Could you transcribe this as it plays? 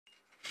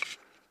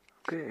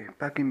Okay,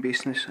 back in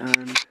business,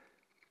 and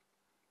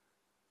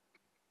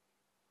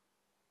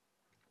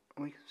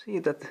we can see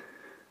that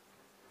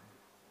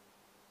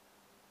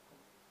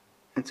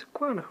it's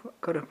kind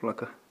of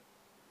like a,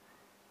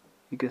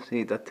 you can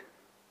see that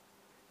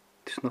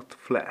it's not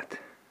flat,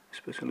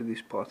 especially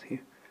this part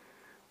here.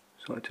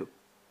 So it's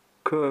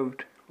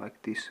curved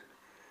like this.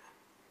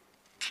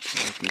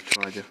 So let me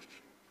try to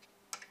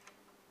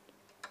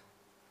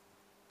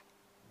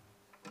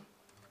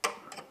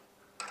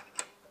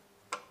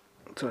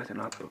tighten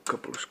up a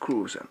couple of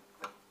screws and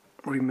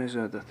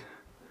remeasure that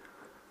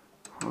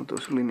how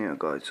those linear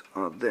guides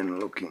are then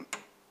looking.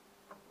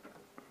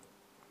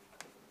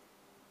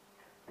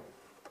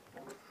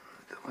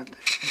 So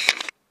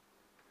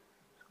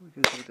we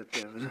can see that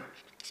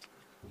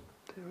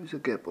there is a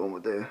gap over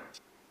there.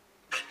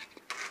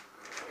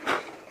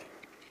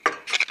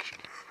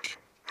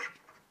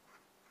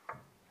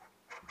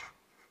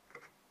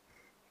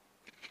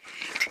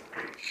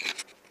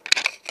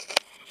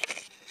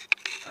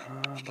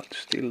 But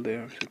still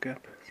there is a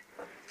gap.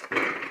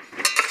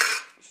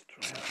 Let's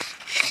try the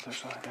other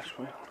side as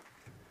well.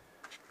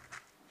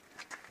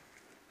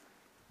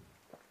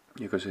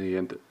 You can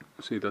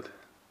see that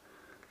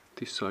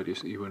this side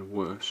is even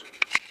worse.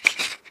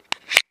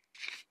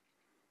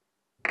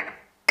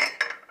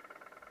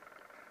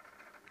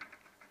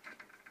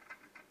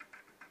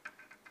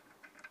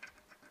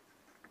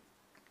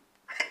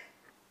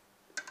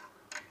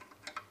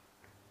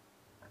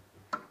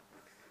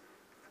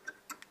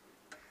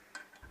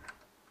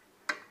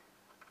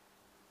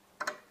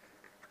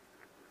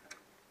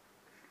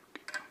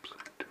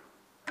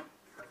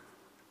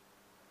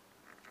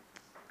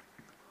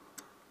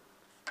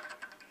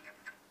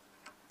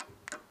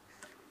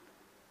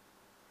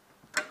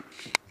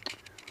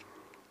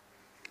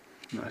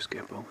 Nice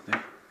gap over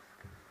there.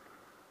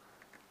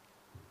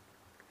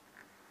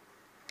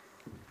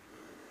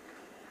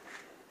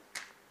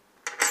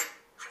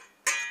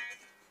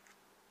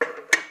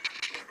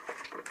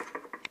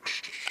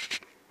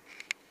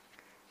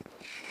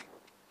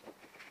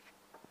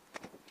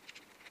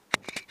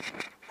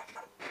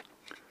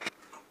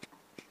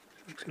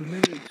 Actually,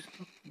 maybe it's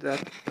not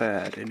that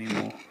bad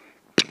anymore.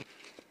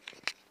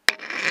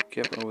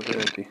 Gap over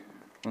there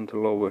on the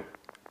lower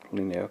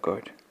linear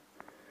guide.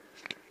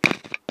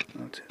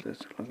 I'd say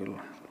that's like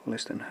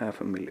less than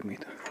half a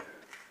millimeter.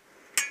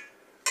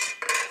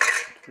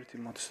 Pretty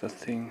much the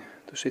thing.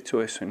 The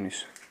situation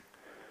is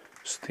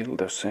still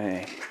the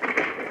same.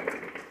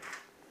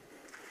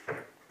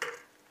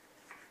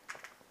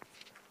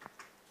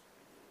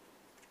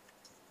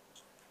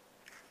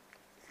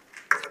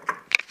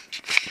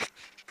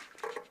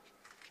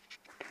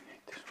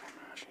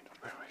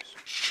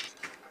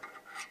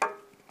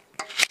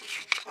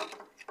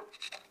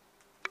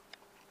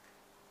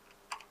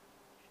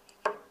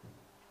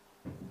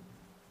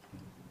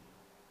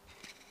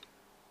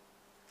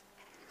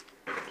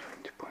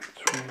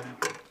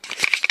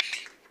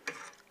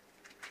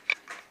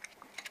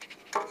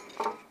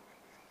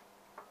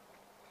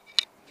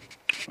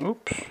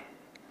 Oops,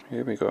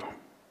 here we go.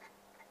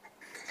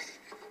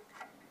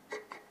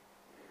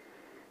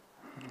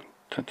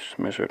 That's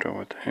measured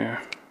over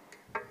there.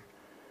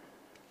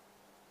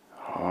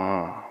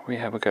 Ah, we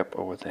have a gap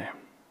over there.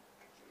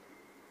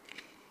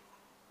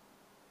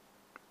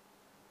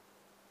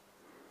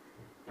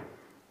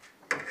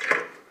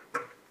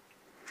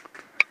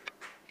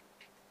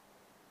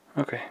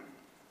 Okay.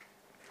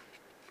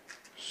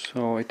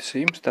 So it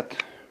seems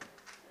that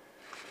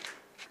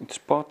it's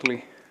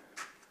partly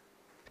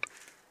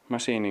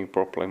machining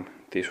problem.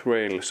 These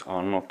rails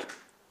are not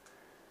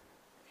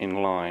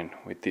in line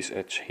with this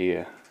edge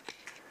here.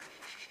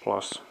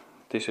 Plus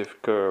this is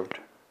curved.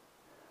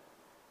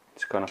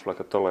 It's kind of like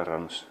a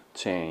tolerance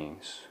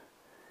change.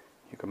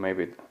 You can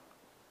maybe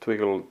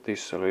twiggle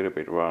this a little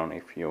bit round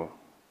if you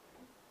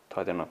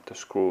tighten up the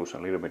screws a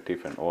little bit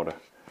different order.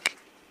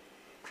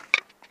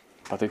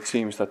 But it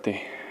seems that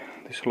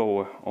this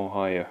lower or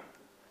higher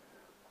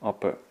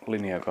upper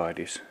linear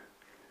guides,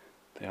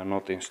 they are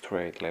not in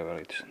straight level.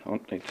 It's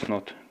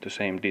not the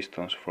same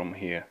distance from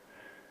here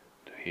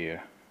to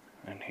here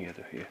and here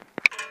to here.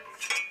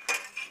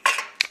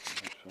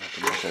 So I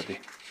can measure the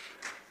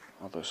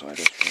other side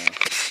as well.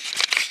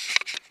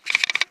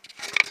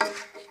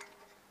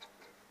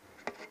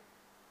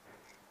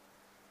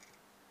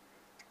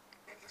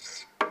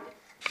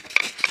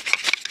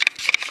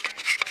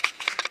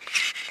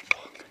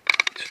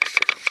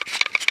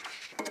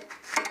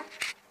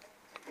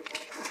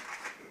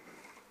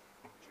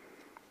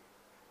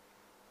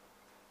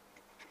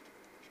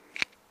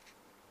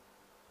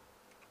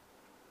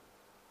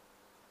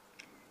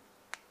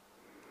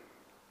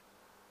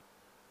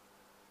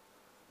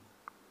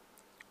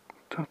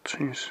 That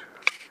is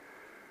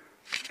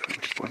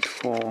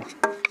 20.4.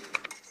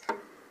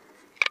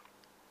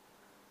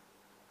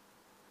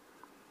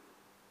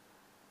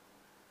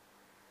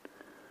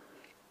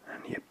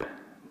 And yep,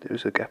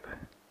 there's a gap.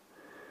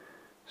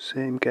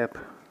 Same gap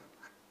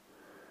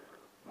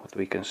what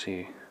we can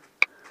see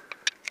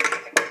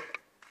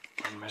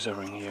I'm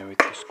measuring here with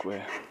the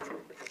square.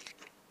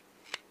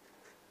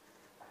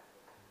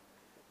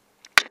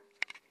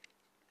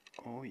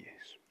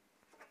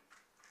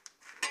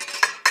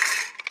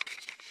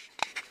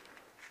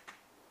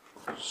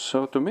 So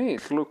to me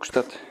it looks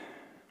that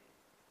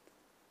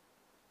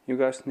you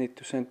guys need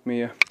to send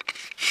me a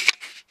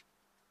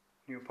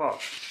new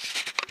part.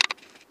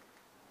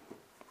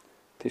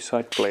 These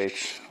side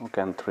plates or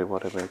gantry,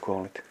 whatever you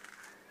call it.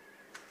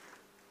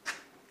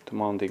 The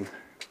mounting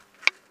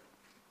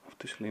of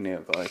these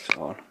linear guides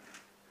are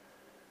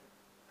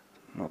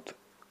not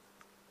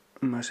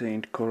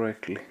machined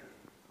correctly.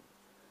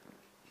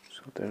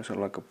 So there's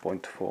like a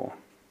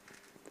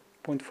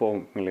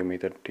 0.4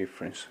 millimeter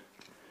difference,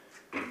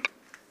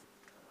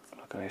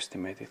 like I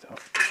estimated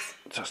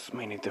just a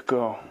minute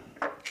ago.